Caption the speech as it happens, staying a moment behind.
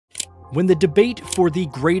When the debate for the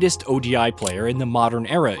greatest ODI player in the modern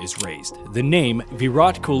era is raised, the name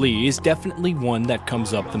Virat Kohli is definitely one that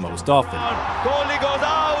comes up the most often. Kohli goes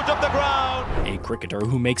out of the ground! A cricketer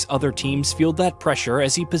who makes other teams feel that pressure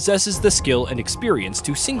as he possesses the skill and experience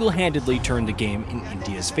to single-handedly turn the game in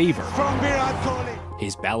India's favor. From Virat Kohli!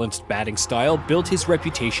 His balanced batting style built his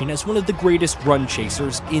reputation as one of the greatest run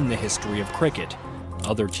chasers in the history of cricket.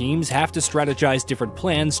 Other teams have to strategize different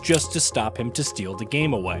plans just to stop him to steal the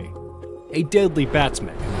game away. A deadly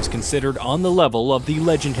batsman who is considered on the level of the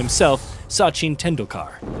legend himself, Sachin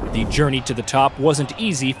Tendulkar. The journey to the top wasn't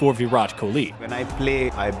easy for Virat Kohli. When I play,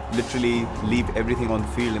 I literally leave everything on the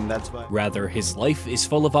field, and that's why. Rather, his life is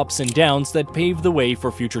full of ups and downs that pave the way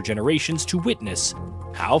for future generations to witness.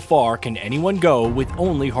 How far can anyone go with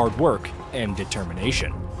only hard work and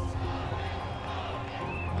determination?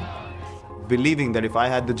 Believing that if I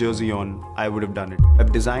had the jersey on, I would have done it.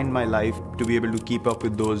 I've designed my life to be able to keep up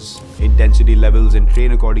with those intensity levels and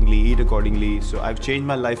train accordingly, eat accordingly. So I've changed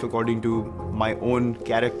my life according to my own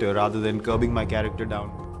character rather than curbing my character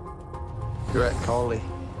down. Virat Kohli,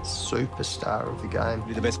 superstar of the game.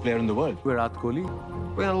 He's the best player in the world. Virat Kohli.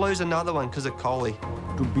 We're going to lose another one because of Kohli.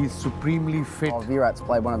 To be supremely fit. Virat's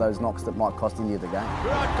played one of those knocks that might cost India the game.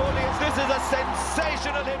 Virat Kohli, this is a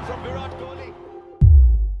sensational hit from Virat Kohli.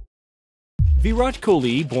 Virat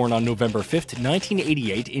Kohli, born on November 5,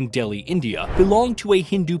 1988 in Delhi, India, belonged to a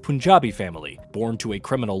Hindu Punjabi family. Born to a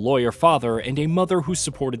criminal lawyer father and a mother who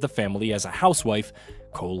supported the family as a housewife,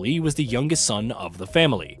 Kohli was the youngest son of the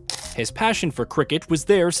family. His passion for cricket was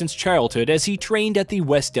there since childhood as he trained at the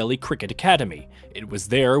West Delhi Cricket Academy. It was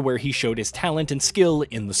there where he showed his talent and skill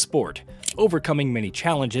in the sport, overcoming many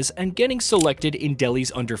challenges and getting selected in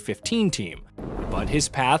Delhi's under-15 team. But his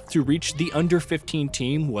path to reach the under-15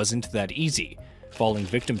 team wasn't that easy. Falling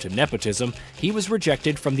victim to nepotism, he was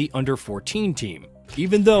rejected from the under-14 team.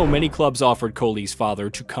 Even though many clubs offered Kohli's father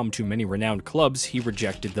to come to many renowned clubs, he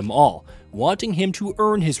rejected them all, wanting him to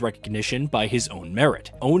earn his recognition by his own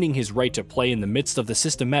merit, owning his right to play in the midst of the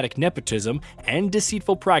systematic nepotism and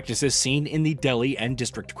deceitful practices seen in the Delhi and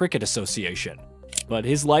District Cricket Association. But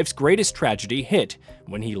his life's greatest tragedy hit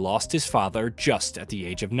when he lost his father just at the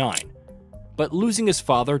age of 9. But losing his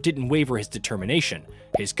father didn't waver his determination.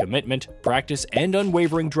 His commitment, practice, and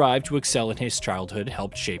unwavering drive to excel in his childhood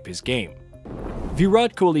helped shape his game.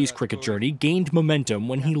 Virat Kohli's cricket journey gained momentum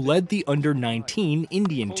when he led the under-19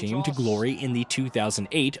 Indian team to glory in the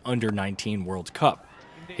 2008 Under-19 World Cup.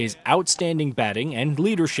 His outstanding batting and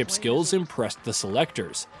leadership skills impressed the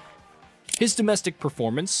selectors. His domestic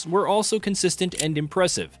performances were also consistent and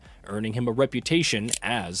impressive, earning him a reputation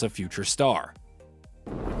as a future star.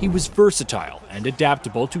 He was versatile and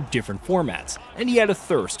adaptable to different formats, and he had a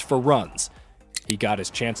thirst for runs. He got his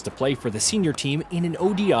chance to play for the senior team in an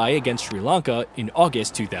ODI against Sri Lanka in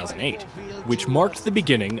August 2008, which marked the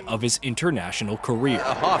beginning of his international career.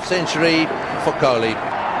 A half-century for Kohli.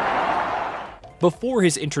 Before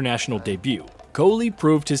his international debut, Kohli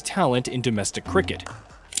proved his talent in domestic cricket.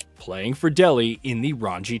 Playing for Delhi in the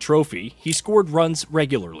Ranji Trophy, he scored runs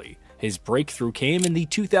regularly. His breakthrough came in the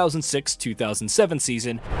 2006-2007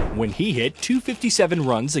 season when he hit 257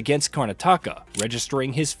 runs against Karnataka,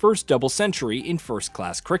 registering his first double century in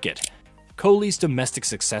first-class cricket. Kohli's domestic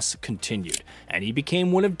success continued, and he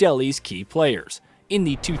became one of Delhi's key players. In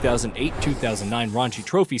the 2008-2009 Ranji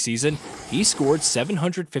Trophy season, he scored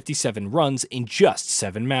 757 runs in just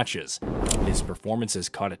 7 matches. His performances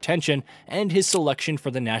caught attention, and his selection for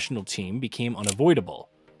the national team became unavoidable.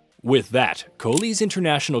 With that, Kohli's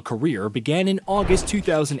international career began in August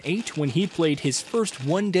 2008 when he played his first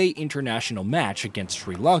one-day international match against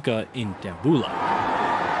Sri Lanka in Dambulla.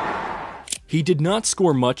 He did not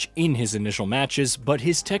score much in his initial matches, but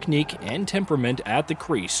his technique and temperament at the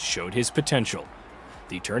crease showed his potential.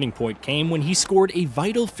 The turning point came when he scored a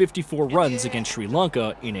vital 54 runs against Sri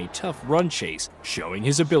Lanka in a tough run chase, showing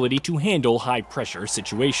his ability to handle high-pressure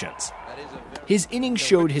situations. His innings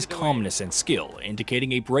showed his calmness and skill,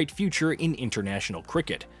 indicating a bright future in international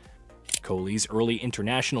cricket. Kohli's early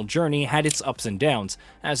international journey had its ups and downs,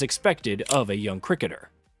 as expected of a young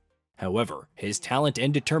cricketer. However, his talent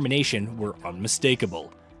and determination were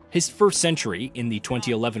unmistakable. His first century in the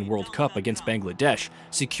 2011 World Cup against Bangladesh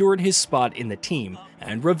secured his spot in the team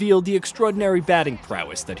and revealed the extraordinary batting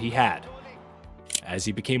prowess that he had. As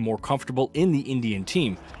he became more comfortable in the Indian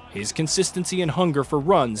team, his consistency and hunger for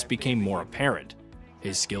runs became more apparent.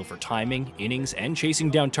 His skill for timing, innings, and chasing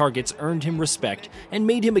down targets earned him respect and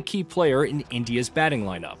made him a key player in India's batting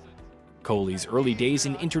lineup. Kohli's early days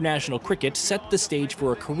in international cricket set the stage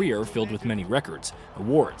for a career filled with many records,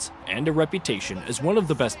 awards, and a reputation as one of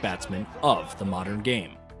the best batsmen of the modern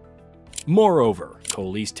game. Moreover,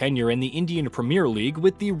 Kohli's tenure in the Indian Premier League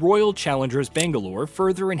with the Royal Challengers Bangalore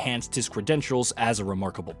further enhanced his credentials as a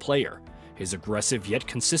remarkable player. His aggressive yet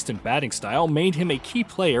consistent batting style made him a key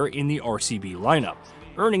player in the RCB lineup,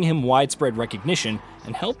 earning him widespread recognition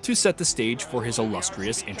and helped to set the stage for his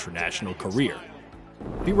illustrious international career.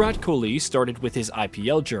 Virat Kohli started with his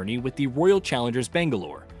IPL journey with the Royal Challengers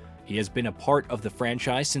Bangalore. He has been a part of the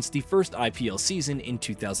franchise since the first IPL season in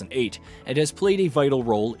 2008 and has played a vital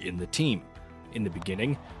role in the team. In the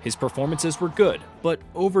beginning, his performances were good, but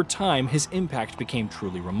over time his impact became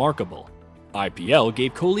truly remarkable. IPL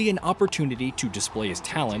gave Kohli an opportunity to display his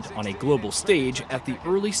talent on a global stage at the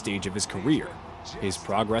early stage of his career. His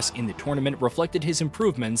progress in the tournament reflected his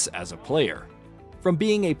improvements as a player. From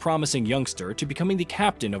being a promising youngster to becoming the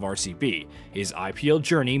captain of RCB, his IPL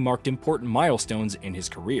journey marked important milestones in his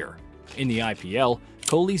career. In the IPL,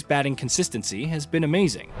 Kohli's batting consistency has been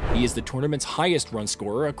amazing. He is the tournament's highest run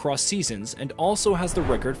scorer across seasons and also has the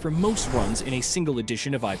record for most runs in a single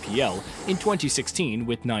edition of IPL in 2016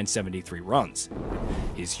 with 973 runs.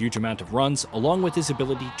 His huge amount of runs, along with his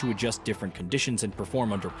ability to adjust different conditions and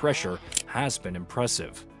perform under pressure, has been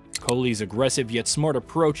impressive. Kohli's aggressive yet smart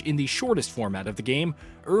approach in the shortest format of the game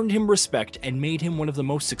earned him respect and made him one of the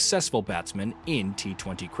most successful batsmen in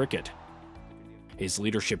T20 cricket. His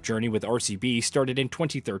leadership journey with RCB started in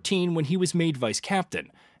 2013 when he was made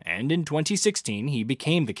vice-captain, and in 2016 he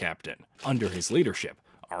became the captain. Under his leadership,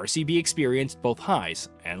 RCB experienced both highs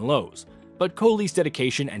and lows, but Kohli's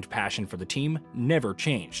dedication and passion for the team never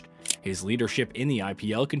changed. His leadership in the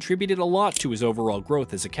IPL contributed a lot to his overall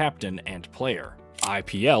growth as a captain and player.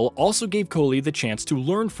 IPL also gave Kohli the chance to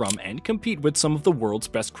learn from and compete with some of the world's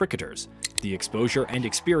best cricketers. The exposure and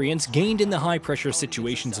experience gained in the high-pressure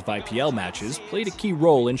situations of IPL matches played a key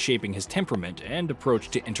role in shaping his temperament and approach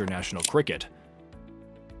to international cricket.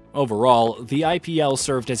 Overall, the IPL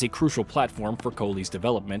served as a crucial platform for Kohli's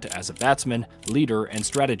development as a batsman, leader, and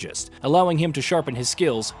strategist, allowing him to sharpen his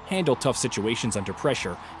skills, handle tough situations under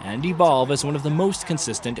pressure, and evolve as one of the most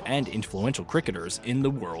consistent and influential cricketers in the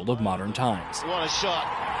world of modern times. What a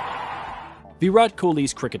shot. Virat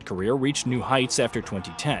Kohli's cricket career reached new heights after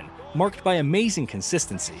 2010, marked by amazing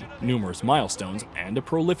consistency, numerous milestones, and a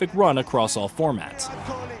prolific run across all formats.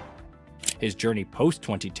 His journey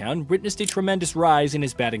post-2010 witnessed a tremendous rise in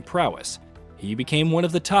his batting prowess. He became one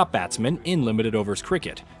of the top batsmen in limited overs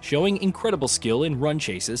cricket, showing incredible skill in run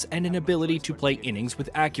chases and an ability to play innings with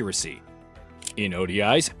accuracy. In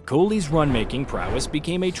ODIs, Kohli's run-making prowess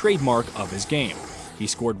became a trademark of his game. He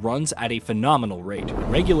scored runs at a phenomenal rate,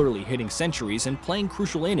 regularly hitting centuries and playing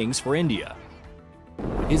crucial innings for India.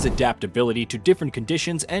 His adaptability to different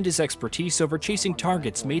conditions and his expertise over chasing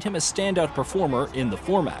targets made him a standout performer in the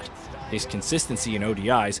format. His consistency in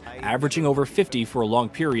ODIs, averaging over 50 for a long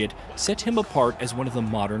period, set him apart as one of the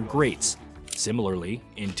modern greats. Similarly,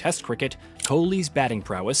 in Test cricket, Kohli's batting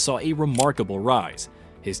prowess saw a remarkable rise.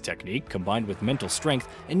 His technique, combined with mental strength,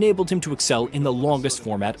 enabled him to excel in the longest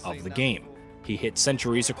format of the game. He hit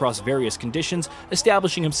centuries across various conditions,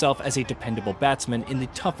 establishing himself as a dependable batsman in the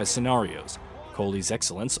toughest scenarios. Kohli's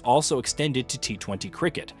excellence also extended to T20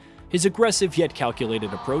 cricket. His aggressive yet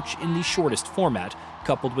calculated approach in the shortest format,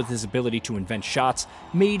 coupled with his ability to invent shots,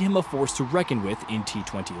 made him a force to reckon with in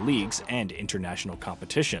T20 leagues and international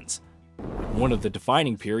competitions. One of the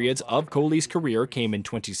defining periods of Kohli's career came in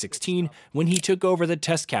 2016 when he took over the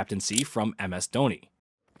Test captaincy from MS Dhoni.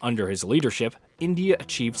 Under his leadership, India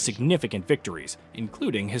achieved significant victories,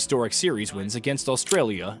 including historic series wins against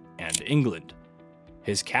Australia and England.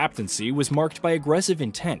 His captaincy was marked by aggressive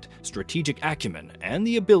intent, strategic acumen, and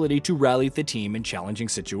the ability to rally the team in challenging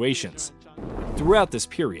situations. Throughout this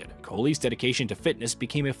period, Kohli's dedication to fitness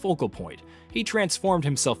became a focal point. He transformed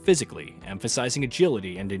himself physically, emphasizing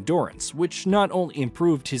agility and endurance, which not only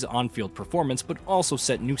improved his on-field performance but also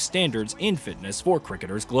set new standards in fitness for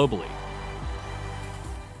cricketers globally.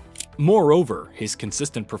 Moreover, his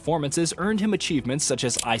consistent performances earned him achievements such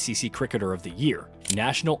as ICC Cricketer of the Year,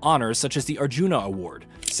 national honors such as the Arjuna Award,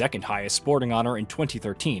 second highest sporting honor in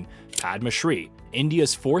 2013, Padma Shri,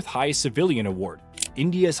 India's fourth highest civilian award,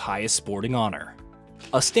 India's highest sporting honor.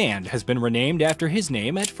 A stand has been renamed after his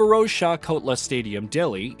name at Firoz Shah Kotla Stadium,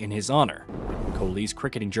 Delhi, in his honor. Kohli's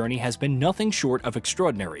cricketing journey has been nothing short of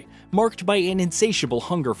extraordinary, marked by an insatiable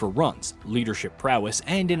hunger for runs, leadership prowess,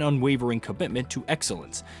 and an unwavering commitment to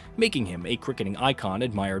excellence, making him a cricketing icon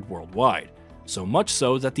admired worldwide. So much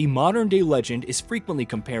so that the modern-day legend is frequently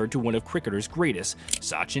compared to one of cricketers' greatest,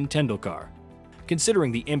 Sachin Tendulkar.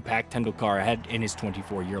 Considering the impact Tendulkar had in his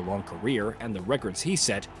 24-year-long career and the records he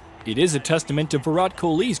set, it is a testament to Virat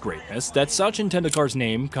Kohli's greatness that Sachin Tendulkar's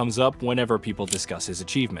name comes up whenever people discuss his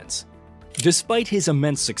achievements. Despite his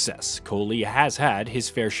immense success, Kohli has had his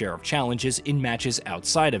fair share of challenges in matches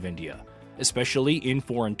outside of India, especially in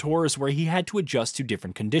foreign tours where he had to adjust to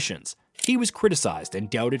different conditions. He was criticized and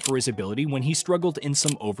doubted for his ability when he struggled in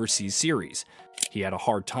some overseas series. He had a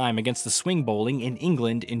hard time against the swing bowling in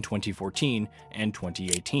England in 2014 and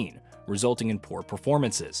 2018, resulting in poor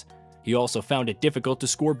performances. He also found it difficult to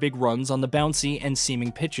score big runs on the bouncy and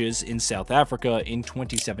seaming pitches in South Africa in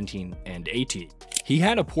 2017 and 18. He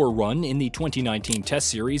had a poor run in the 2019 Test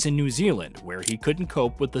Series in New Zealand, where he couldn't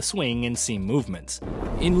cope with the swing and seam movements.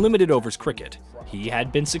 In limited overs cricket, he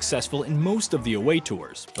had been successful in most of the away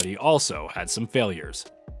tours, but he also had some failures.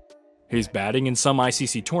 His batting in some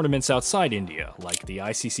ICC tournaments outside India, like the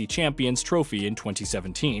ICC Champions Trophy in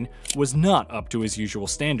 2017, was not up to his usual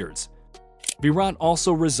standards. Virat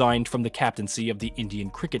also resigned from the captaincy of the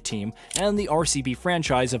Indian cricket team and the RCB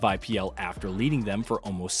franchise of IPL after leading them for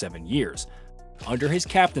almost 7 years. Under his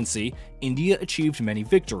captaincy, India achieved many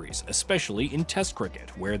victories, especially in Test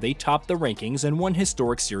cricket, where they topped the rankings and won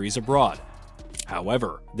historic series abroad.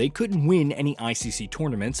 However, they couldn't win any ICC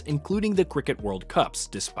tournaments, including the Cricket World Cups,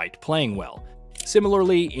 despite playing well.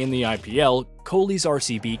 Similarly, in the IPL, Kohli's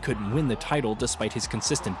RCB couldn't win the title despite his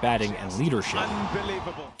consistent batting and leadership.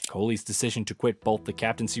 Unbelievable. Kohli's decision to quit both the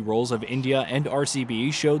captaincy roles of India and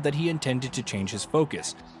RCB showed that he intended to change his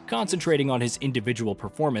focus, concentrating on his individual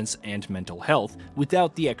performance and mental health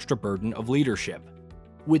without the extra burden of leadership.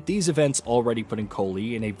 With these events already putting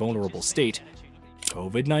Kohli in a vulnerable state,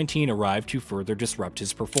 COVID-19 arrived to further disrupt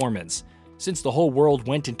his performance. Since the whole world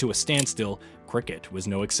went into a standstill, cricket was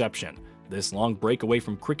no exception. This long break away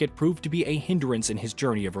from cricket proved to be a hindrance in his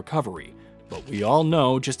journey of recovery. But we all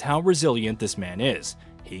know just how resilient this man is.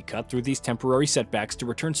 He cut through these temporary setbacks to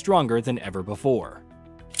return stronger than ever before.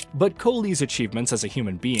 But Kohli's achievements as a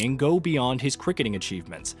human being go beyond his cricketing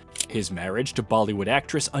achievements. His marriage to Bollywood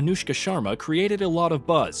actress Anushka Sharma created a lot of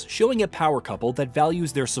buzz, showing a power couple that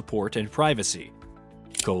values their support and privacy.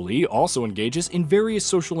 Kohli also engages in various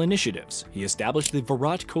social initiatives. He established the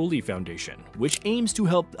Virat Kohli Foundation, which aims to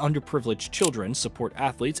help underprivileged children, support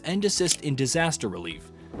athletes, and assist in disaster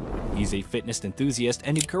relief. He's a fitness enthusiast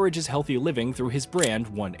and encourages healthy living through his brand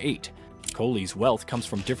 1-8. Kohli's wealth comes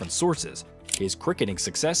from different sources. His cricketing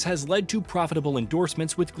success has led to profitable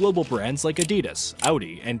endorsements with global brands like Adidas,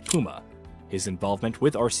 Audi, and Puma. His involvement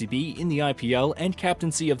with RCB in the IPL and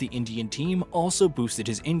captaincy of the Indian team also boosted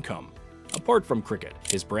his income. Apart from cricket,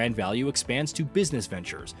 his brand value expands to business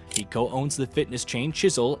ventures. He co-owns the fitness chain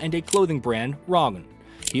Chisel and a clothing brand, Rogan.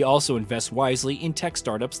 He also invests wisely in tech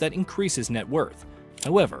startups that increase his net worth.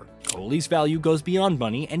 However, Kohli's value goes beyond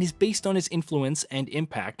money and is based on his influence and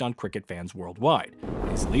impact on cricket fans worldwide.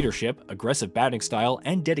 His leadership, aggressive batting style,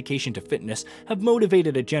 and dedication to fitness have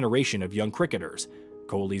motivated a generation of young cricketers.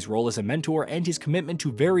 Kohli's role as a mentor and his commitment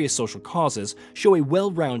to various social causes show a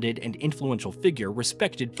well-rounded and influential figure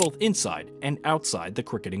respected both inside and outside the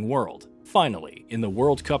cricketing world. Finally, in the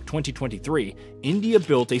World Cup 2023, India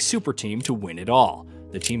built a super team to win it all.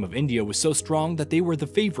 The team of India was so strong that they were the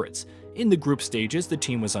favorites. In the group stages, the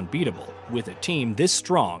team was unbeatable. With a team this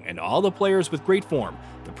strong and all the players with great form,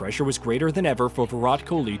 the pressure was greater than ever for Virat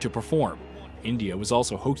Kohli to perform. India was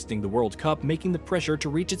also hosting the World Cup, making the pressure to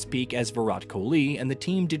reach its peak as Virat Kohli, and the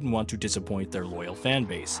team didn't want to disappoint their loyal fan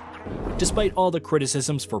base. Despite all the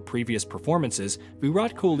criticisms for previous performances,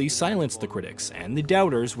 Virat Kohli silenced the critics and the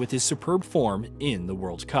doubters with his superb form in the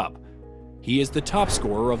World Cup. He is the top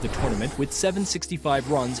scorer of the tournament with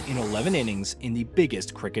 765 runs in 11 innings in the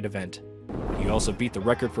biggest cricket event. He also beat the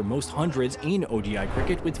record for most hundreds in ODI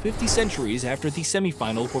cricket with 50 centuries after the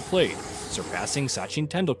semi-final were played, surpassing Sachin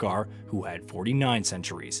Tendulkar, who had 49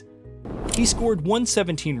 centuries. He scored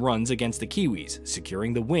 117 runs against the Kiwis,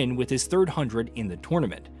 securing the win with his third 100 in the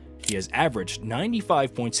tournament. He has averaged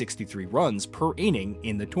 95.63 runs per inning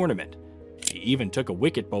in the tournament. He even took a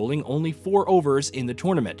wicket bowling only 4 overs in the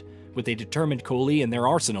tournament. With a determined Kohli in their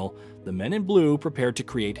arsenal, the men in blue prepared to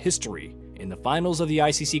create history in the finals of the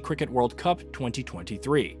ICC Cricket World Cup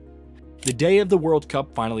 2023. The day of the World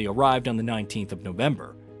Cup finally arrived on the 19th of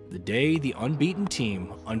November, the day the unbeaten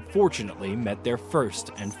team unfortunately met their first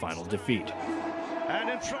and final defeat.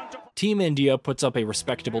 Team India puts up a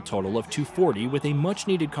respectable total of 240 with a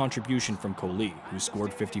much-needed contribution from Kohli, who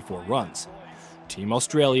scored 54 runs. Team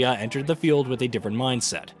Australia entered the field with a different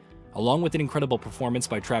mindset. Along with an incredible performance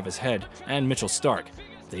by Travis Head and Mitchell Starc,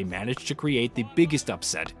 they managed to create the biggest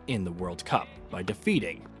upset in the World Cup by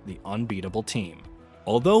defeating the unbeatable team.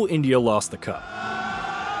 Although India lost the cup,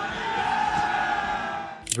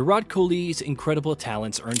 Virat Kohli's incredible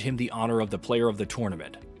talents earned him the honor of the Player of the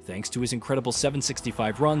Tournament. Thanks to his incredible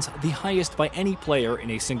 765 runs, the highest by any player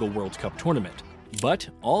in a single World Cup tournament, But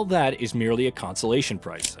all that is merely a consolation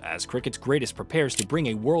prize, as cricket's greatest prepares to bring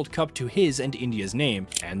a World Cup to his and India's name,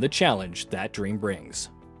 and the challenge that dream brings.